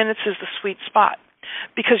 90 minutes is the sweet spot,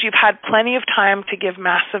 because you've had plenty of time to give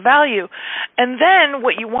massive value. And then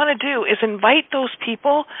what you want to do is invite those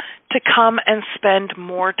people to come and spend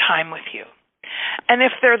more time with you. And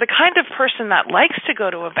if they're the kind of person that likes to go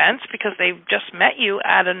to events because they've just met you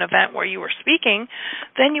at an event where you were speaking,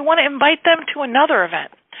 then you want to invite them to another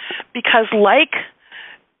event, because like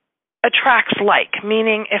attracts like,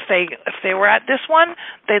 meaning if they were at this one,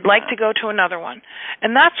 they'd like to go to another one.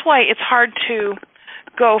 And that's why it's hard to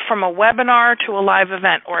go from a webinar to a live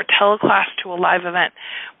event or a teleclass to a live event.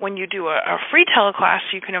 When you do a free teleclass,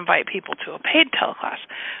 you can invite people to a paid teleclass.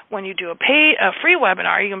 When you do a free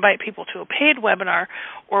webinar, you invite people to a paid webinar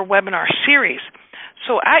or webinar series.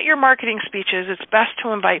 So at your marketing speeches, it's best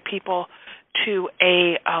to invite people to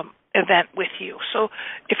a event with you. So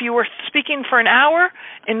if you were speaking for an hour,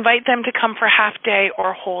 invite them to come for half day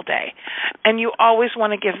or whole day. And you always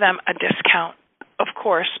want to give them a discount, of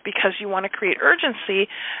course, because you want to create urgency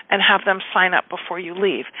and have them sign up before you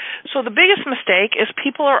leave. So the biggest mistake is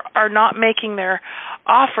people are not making their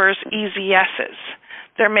offers easy yeses.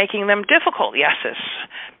 They're making them difficult yeses.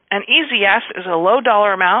 An easy yes is a low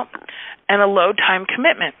dollar amount and a low time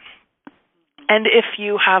commitment. And if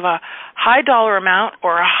you have a high dollar amount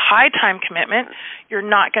or a high time commitment, you're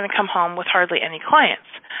not going to come home with hardly any clients.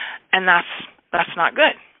 And that's not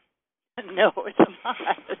good. No, it's not.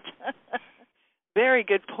 Very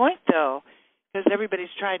good point, though, because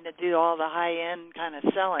everybody's trying to do all the high-end kind of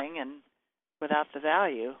selling and without the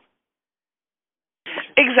value.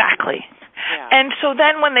 Exactly. Yeah. And so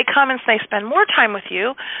then when they come and they spend more time with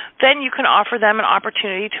you, then you can offer them an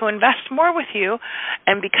opportunity to invest more with you,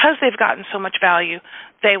 and because they've gotten so much value,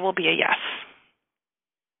 they will be a yes.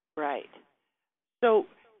 Right. So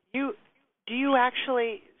will you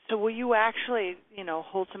actually,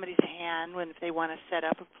 hold somebody's hand when they want to set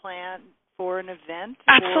up a plan for an event?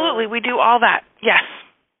 Absolutely. We do all that. Yes.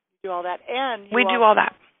 You do all that, and we do all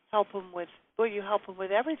that. Help them with. Well, you help them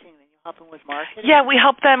with everything. Then you help them with marketing. Yeah, we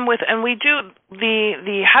help them with, and we do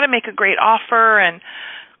the how to make a great offer and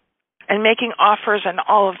making offers and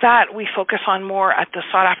all of that. We focus on more at the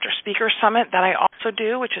Sought After Speaker Summit that I also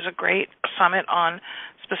do, which is a great summit on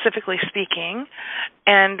specifically speaking.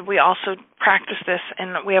 And we also practice this,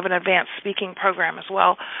 and we have an advanced speaking program as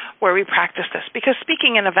well where we practice this, because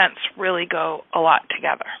speaking and events really go a lot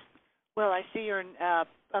together. Well, I see you're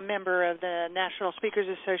a member of the National Speakers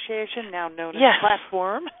Association, now known as Yes.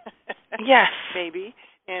 Platform. Yes. Maybe.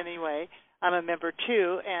 Anyway, I'm a member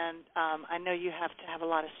too, and I know you have to have a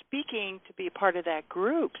lot of speaking to be a part of that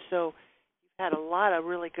group, so you've had a lot of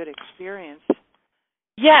really good experience.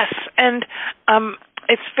 Yes, and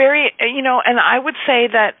it's very, and I would say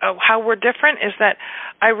that how we're different is that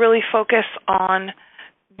I really focus on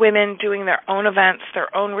women doing their own events,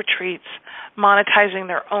 their own retreats, monetizing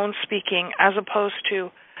their own speaking, as opposed to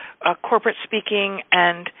corporate speaking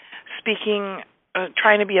and speaking,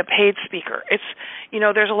 trying to be a paid speaker. It's,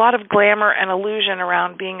 there's a lot of glamour and illusion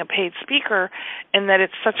around being a paid speaker in that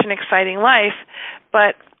it's such an exciting life,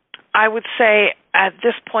 but I would say at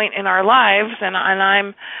this point in our lives, and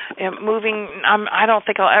I'm moving. I don't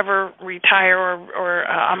think I'll ever retire, or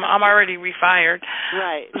I'm already refired.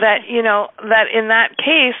 Right. That that in that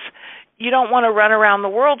case, you don't want to run around the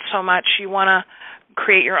world so much. You want to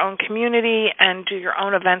create your own community and do your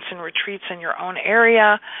own events and retreats in your own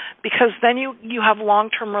area, because then you have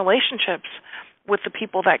long-term relationships with the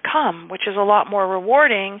people that come, which is a lot more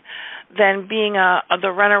rewarding than being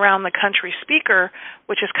the run around the country speaker,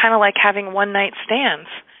 which is kind of like having one night stands.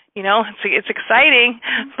 It's exciting,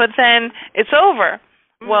 but then it's over.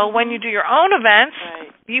 Mm-hmm. Well, when you do your own events,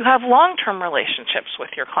 right, you have long-term relationships with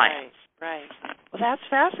your clients. Right. Well, that's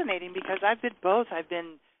fascinating, because I've been both. I've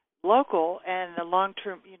been local and the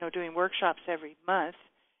long-term, doing workshops every month.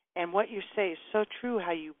 And what you say is so true,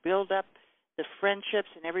 how you build up the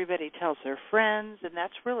friendships and everybody tells their friends, and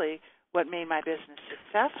that's really what made my business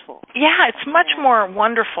successful. Yeah, it's much more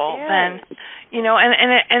wonderful than,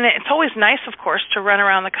 and it's always nice, of course, to run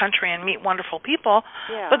around the country and meet wonderful people.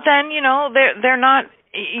 Yeah. But then, they're not,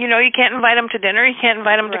 you can't invite them to dinner, you can't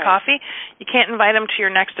invite them to coffee, you can't invite them to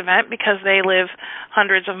your next event because they live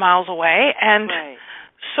hundreds of miles away. And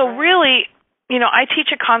so really, I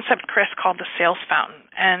teach a concept, Chris, called the sales fountain.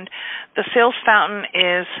 And the sales fountain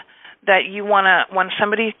is that you want to, when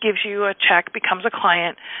somebody gives you a check, becomes a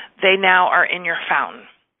client, they now are in your fountain.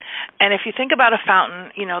 And if you think about a fountain,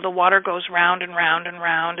 the water goes round and round and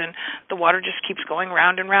round, and the water just keeps going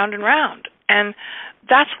round and round and round. And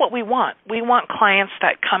that's what we want. We want clients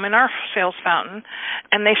that come in our sales fountain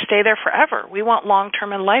and they stay there forever. We want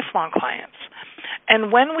long-term and lifelong clients.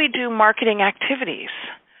 And when we do marketing activities,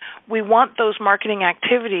 we want those marketing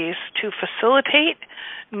activities to facilitate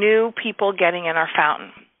new people getting in our fountain.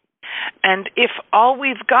 And if all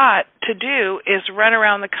we've got to do is run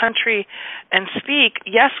around the country and speak,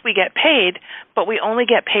 yes, we get paid, but we only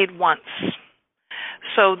get paid once.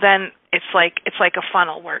 So then it's like a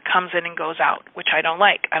funnel where it comes in and goes out, which I don't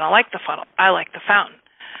like. I don't like the funnel. I like the fountain.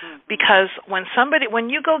 Mm-hmm. Because when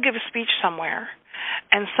you go give a speech somewhere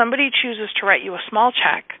and somebody chooses to write you a small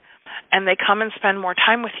check and they come and spend more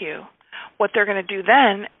time with you, what they're going to do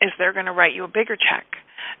then is they're going to write you a bigger check.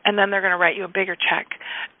 And then they're going to write you a bigger check.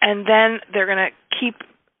 And then they're going to keep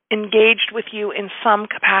engaged with you in some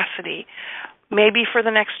capacity, maybe for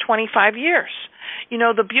the next 25 years.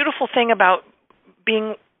 The beautiful thing about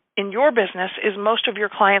being in your business is most of your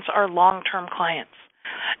clients are long-term clients.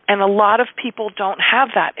 And a lot of people don't have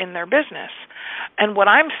that in their business. And what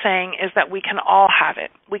I'm saying is that we can all have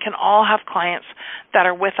it. We can all have clients that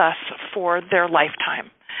are with us for their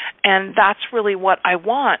lifetime. And that's really what I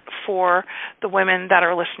want for the women that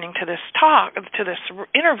are listening to this talk, to this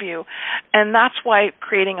interview. And that's why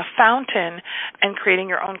creating a fountain and creating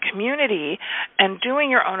your own community and doing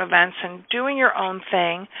your own events and doing your own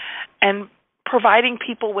thing and providing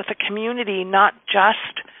people with a community, not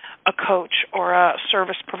just a coach or a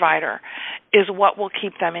service provider, is what will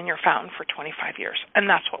keep them in your fountain for 25 years. And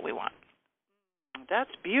that's what we want.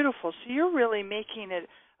 That's beautiful. So you're really making it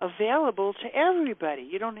available to everybody.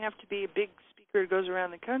 You don't have to be a big speaker who goes around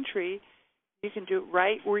the country. You can do it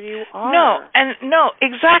right where you are. No,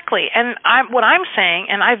 exactly. And what I'm saying,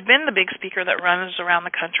 and I've been the big speaker that runs around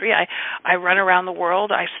the country. I run around the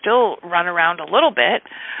world. I still run around a little bit,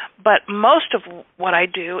 but most of what I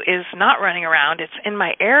do is not running around. It's in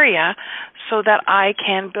my area so that I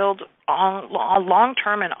can build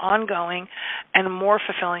long-term and ongoing and more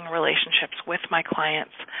fulfilling relationships with my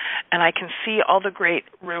clients. And I can see all the great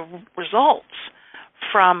results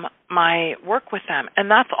from my work with them. And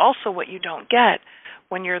that's also what you don't get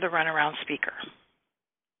when you're the runaround speaker.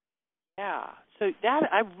 Yeah. So that,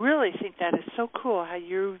 I really think that is so cool how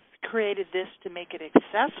you've created this to make it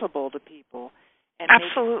accessible to people and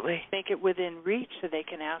absolutely make it within reach so they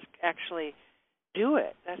can actually do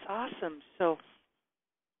it. That's awesome. So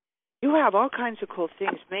you have all kinds of cool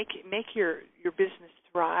things. Make your business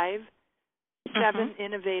thrive. 7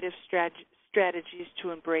 innovative strategies to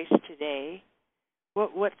embrace today.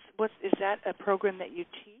 What's is that a program that you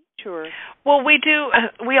teach or? Well, we do.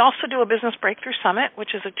 We also do a Business Breakthrough Summit,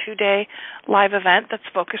 which is a 2-day live event that's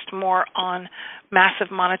focused more on massive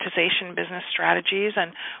monetization business strategies,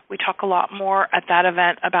 and we talk a lot more at that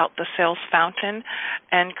event about the sales fountain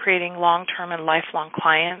and creating long-term and lifelong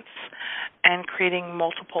clients and creating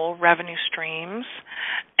multiple revenue streams.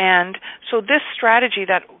 And so this strategy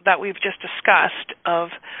that we've just discussed of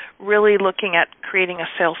really looking at creating a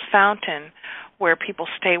sales fountain where people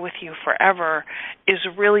stay with you forever is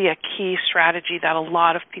really a key strategy that a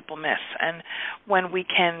lot of people miss. And when we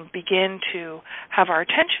can begin to have our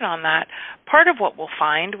attention on that, part of what we'll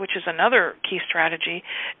find, which is another key strategy,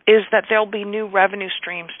 is that there'll be new revenue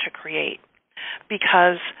streams to create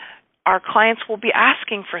because our clients will be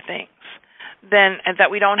asking for things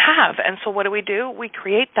that we don't have. And so what do? We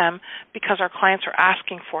create them because our clients are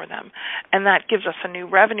asking for them, and that gives us a new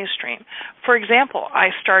revenue stream. For example, I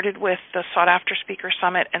started with the Sought After Speaker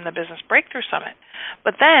Summit and the Business Breakthrough Summit,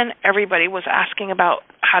 but then everybody was asking about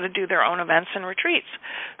how to do their own events and retreats.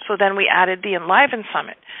 So then we added the Enliven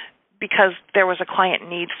Summit because there was a client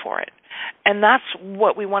need for it. And that's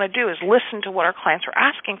what we want to do, is listen to what our clients are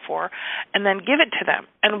asking for and then give it to them.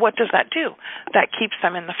 And what does that do? That keeps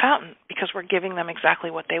them in the fountain because we're giving them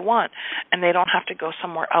exactly what they want, and they don't have to go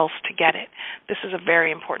somewhere else to get it. This is a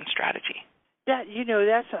very important strategy.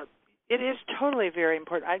 It is totally very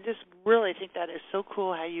important. I just really think that is so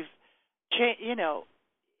cool how you've changed.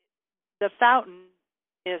 The fountain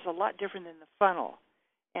is a lot different than the funnel.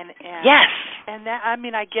 And yes. And that,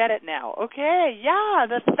 I get it now. Okay, yeah,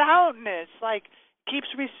 the fountain is keeps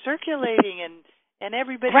recirculating and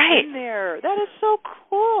everybody in there. That is so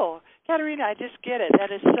cool. Katerina, I just get it.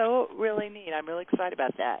 That is so really neat. I'm really excited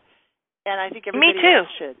about that. And I think everybody else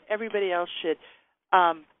should. Everybody else should.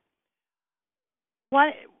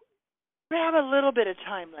 We have a little bit of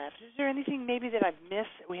time left. Is there anything maybe that I've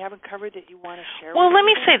missed that we haven't covered that you want to share with us? Well, let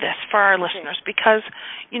me say this for our listeners because,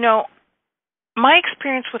 my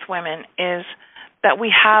experience with women is that we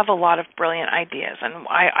have a lot of brilliant ideas, and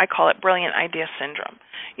I call it brilliant idea syndrome.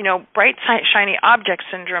 Bright, shiny object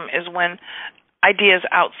syndrome is when ideas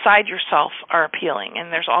outside yourself are appealing,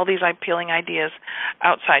 and there's all these appealing ideas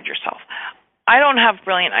outside yourself. I don't have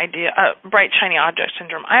bright, shiny object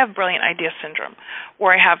syndrome. I have brilliant idea syndrome,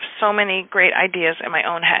 where I have so many great ideas in my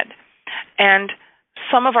own head. And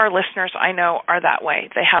some of our listeners I know are that way.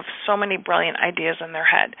 They have so many brilliant ideas in their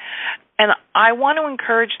head. And I want to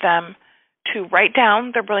encourage them to write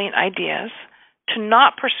down their brilliant ideas, to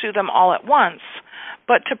not pursue them all at once,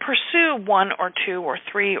 but to pursue 1 or 2 or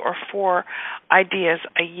 3 or 4 ideas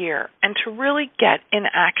a year and to really get in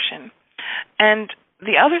action. And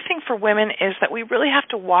the other thing for women is that we really have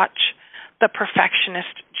to watch the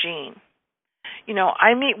perfectionist gene.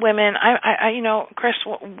 I meet women, Chris,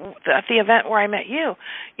 at the event where I met you,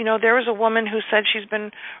 there was a woman who said she's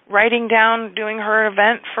been writing down, doing her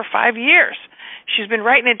event for 5 years. She's been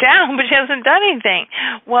writing it down, but she hasn't done anything.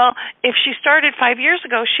 Well, if she started 5 years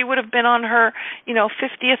ago, she would have been on her,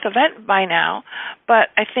 50th event by now. But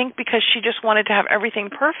I think because she just wanted to have everything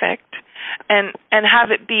perfect and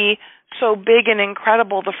have it be so big and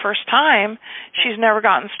incredible the first time, she's never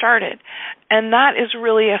gotten started. And that is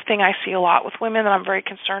really a thing I see a lot with women that I'm very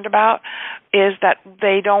concerned about, is that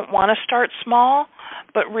they don't want to start small,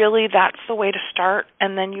 but really that's the way to start,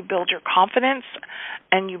 and then you build your confidence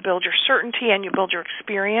and you build your certainty and you build your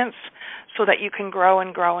experience so that you can grow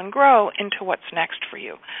and grow and grow into what's next for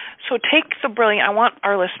you. So I want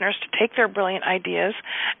our listeners to take their brilliant ideas,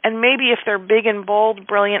 and maybe if they're big and bold,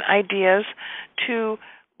 brilliant ideas, to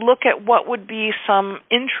look at what would be some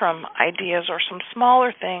interim ideas or some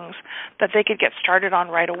smaller things that they could get started on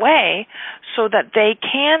right away so that they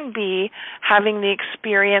can be having the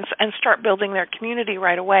experience and start building their community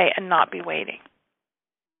right away and not be waiting.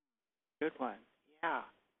 Good one. Yeah.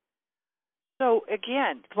 So,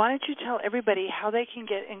 again, why don't you tell everybody how they can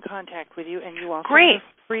get in contact with you, and you also have a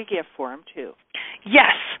free gift for them, too.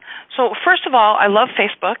 Yes. So, first of all, I love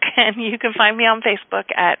Facebook, and you can find me on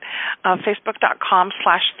Facebook at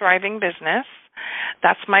facebook.com/thrivingbusiness.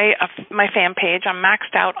 That's my fan page. I'm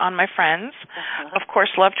maxed out on my friends. Uh-huh. Of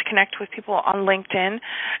course, love to connect with people on LinkedIn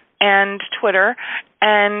and Twitter.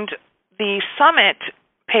 And the summit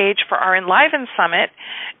page for our Enliven Summit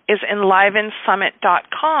is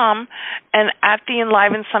enlivensummit.com, and at the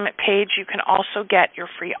Enliven Summit page you can also get your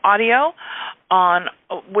free audio on,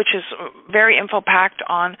 which is very info-packed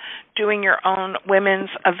on doing your own women's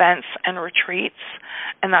events and retreats,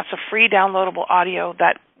 and that's a free downloadable audio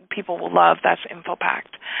that people will love. That's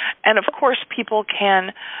info-packed. And of course people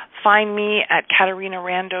can find me at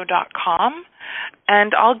KaterinaRando.com.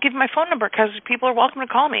 And I'll give my phone number because people are welcome to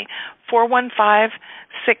call me,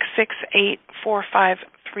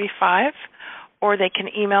 415-668-4535, or they can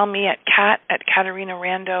email me at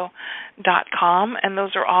kat@KaterinaRando.com, and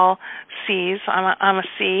those are all C's. I'm a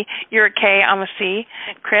C. You're a K. I'm a C,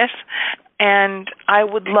 Chris. And I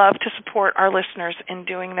would love to support our listeners in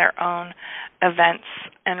doing their own events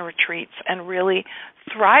and retreats and really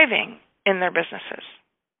thriving in their businesses.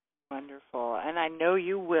 Wonderful. And I know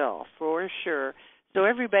you will, for sure. So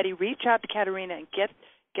everybody, reach out to Katerina and get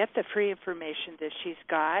the free information that she's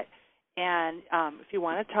got. And if you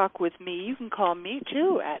want to talk with me, you can call me,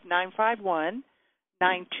 too, at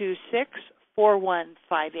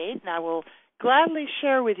 951-926-4158. And I will gladly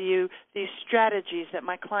share with you these strategies that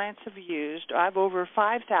my clients have used. I have over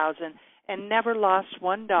 5,000 and never lost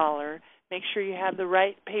 $1. Make sure you have the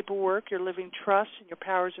right paperwork, your living trust, and your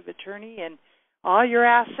powers of attorney, and all your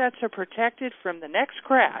assets are protected from the next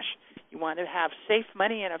crash. You want to have safe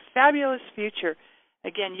money and a fabulous future.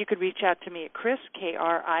 Again, you could reach out to me at Chris,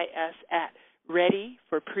 K-R-I-S, at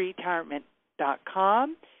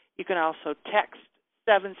readyforpretirement.com. You can also text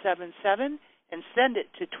 777 and send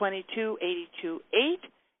it to 22828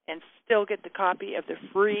 and still get the copy of the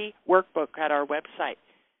free workbook at our website.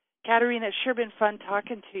 Katerina, it's sure been fun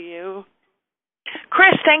talking to you.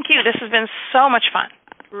 Chris, thank you. This has been so much fun.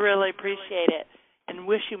 Really appreciate it, and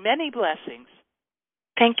wish you many blessings.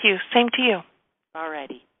 Thank you. Same to you. All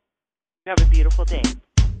righty. You have a beautiful day.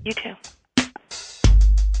 You too.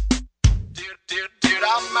 Did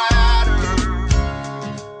I matter?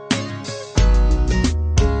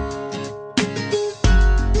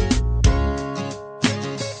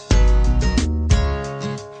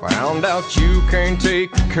 Found out you can't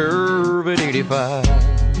take a curve at 85.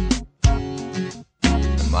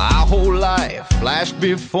 My whole life flashed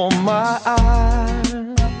before my eyes.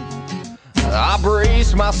 I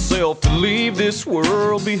braced myself to leave this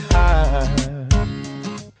world behind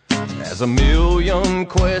as a million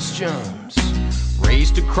questions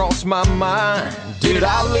raced across my mind. Did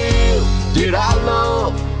I live? Did I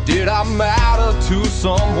love? Did I matter to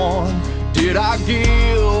someone? Did I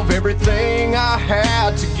give everything I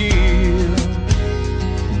had to give?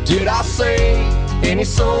 Did I save any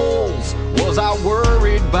souls? Was I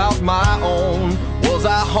worried about my own? Was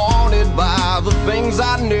I haunted by the things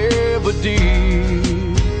I never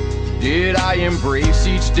did? Did I embrace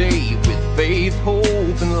each day with faith,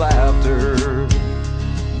 hope, and laughter?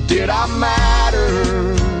 Did I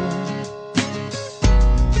matter?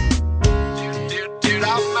 Did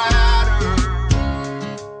I matter?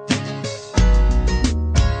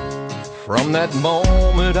 From that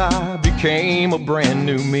moment I became a brand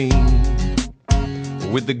new me,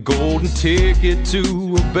 with the golden ticket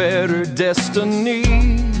to a better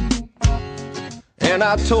destiny. And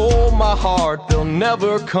I told my heart there'll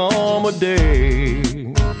never come a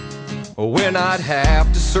day when I'd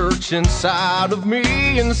have to search inside of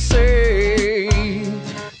me and say,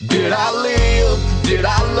 did I live? Did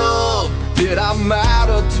I love? Did I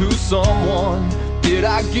matter to someone? Did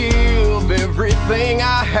I give everything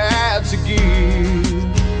I had to give?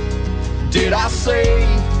 Did I save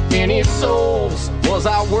any souls? Was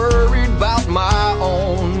I worried about my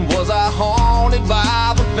own? Was I haunted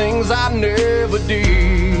by the things I never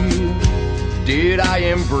did? Did I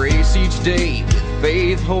embrace each day with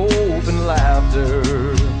faith, hope, and laughter?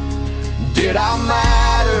 Did I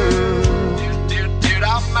matter? Did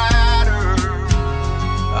I matter?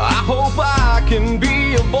 I hope I can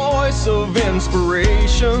be a voice of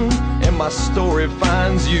inspiration, and my story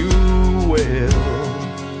finds you well.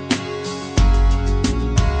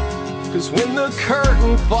 'Cause when the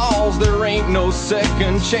curtain falls, there ain't no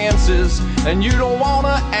second chances, and you don't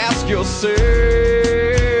wanna ask yourself,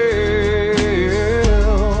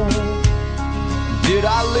 did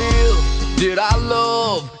I live? Did I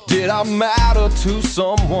love? Did I matter to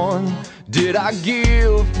someone? Did I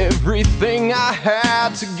give everything I had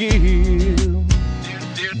to give?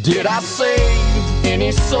 Did I save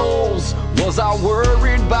any souls? Was I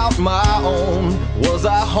worried about my own? Was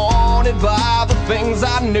I haunted by the things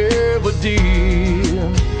I never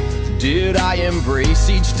did? Did I embrace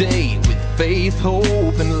each day with faith,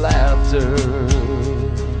 hope, and laughter?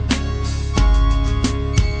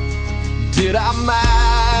 Did I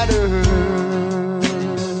matter?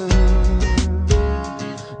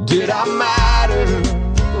 Did I matter?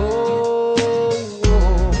 Oh,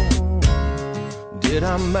 did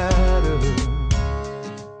I matter?